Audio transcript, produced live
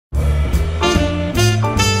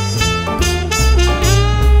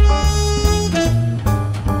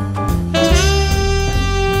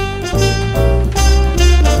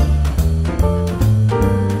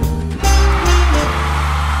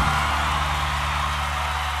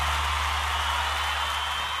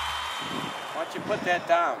don't you put that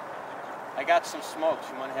down? I got some smokes.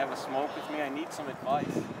 You want to have a smoke with me? I need some advice.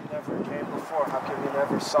 You never came before. How come you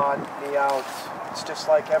never sought me out? It's just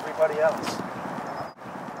like everybody else.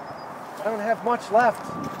 I don't have much left,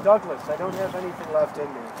 Douglas. I don't have anything left in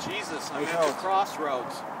me. Jesus, I'm at the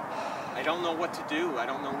crossroads. I don't know what to do. I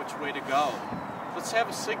don't know which way to go. Let's have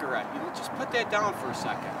a cigarette. You know, just put that down for a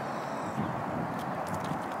second.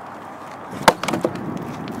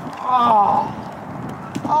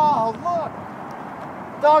 Oh, look!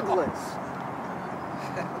 Douglas!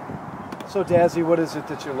 So, Dazzy, what is it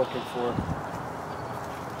that you're looking for?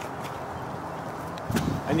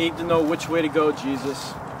 I need to know which way to go,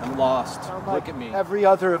 Jesus. I'm lost. Look at me. Every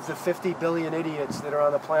other of the 50 billion idiots that are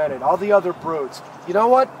on the planet, all the other brutes. You know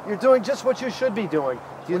what? You're doing just what you should be doing.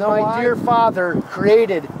 Do you know my dear Father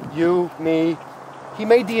created you, me. He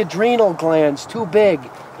made the adrenal glands too big,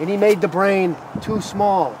 and he made the brain too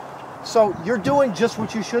small. So you're doing just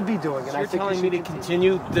what you should be doing. And so you're telling me to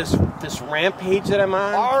continue this rampage that I'm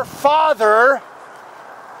on? Our Father,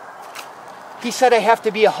 he said I have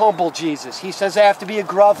to be a humble Jesus. He says I have to be a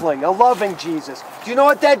groveling, a loving Jesus. Do you know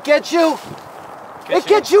what that gets you? It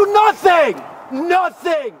gets you nothing!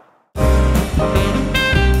 Nothing!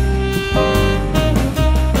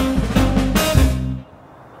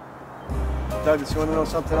 Douglas, you want to know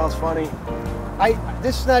something else funny?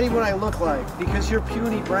 This is not even what I look like, because your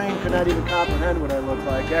puny brain could not even comprehend what I look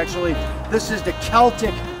like. Actually, this is the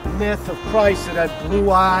Celtic myth of Christ that I'm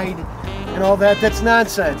blue-eyed and all that. That's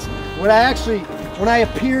nonsense. When I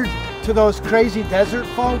appeared to those crazy desert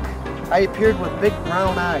folk, I appeared with big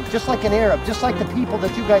brown eyes, just like an Arab, just like the people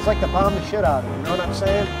that you guys like to bomb the shit out of. You know what I'm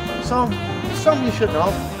saying? Something you should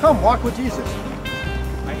know. Come, walk with Jesus.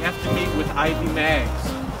 I have to meet with Ivy Maggs.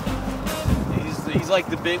 He's like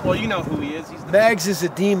the big, well, you know who he is. Maggs is a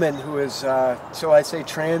demon who is, so I say,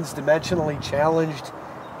 trans-dimensionally challenged.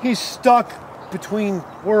 He's stuck between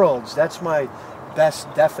worlds. That's my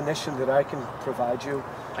best definition that I can provide you.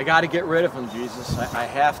 I got to get rid of him, Jesus. I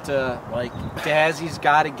have to, like, Dazzy's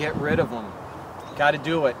got to get rid of him. Got to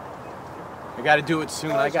do it. I got to do it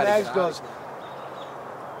soon. I got to get out. Goes,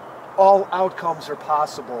 all outcomes are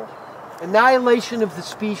possible. Annihilation of the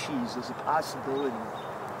species is a possibility.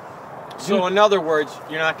 So, in other words,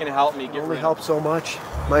 you're not going to help me get rid of him. It only helps so much.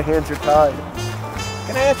 My hands are tied.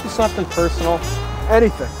 Can I ask you something personal?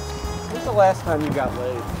 Anything. When's the last time you got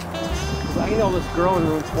laid? Because I know this girl in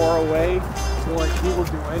room 408, so like she will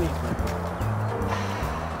do anything.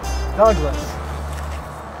 Douglas,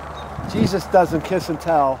 Jesus doesn't kiss and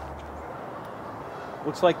tell.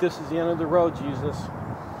 Looks like this is the end of the road, Jesus.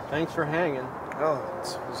 Thanks for hanging. Oh,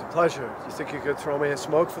 it was a pleasure. Do you think you could throw me a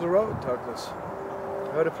smoke for the road, Douglas?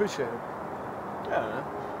 I would appreciate it. Yeah.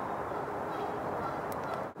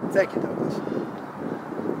 Thank you, Douglas.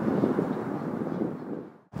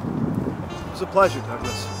 It was a pleasure,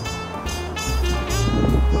 Douglas.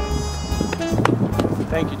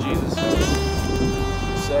 Thank you, Jesus.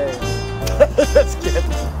 Say. That's good.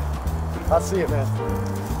 I'll see you, man.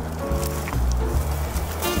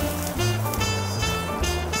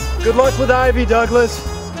 Good luck with Ivy, Douglas.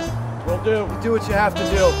 Will do. Do what you have to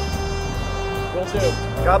do. Will do.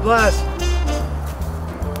 God bless.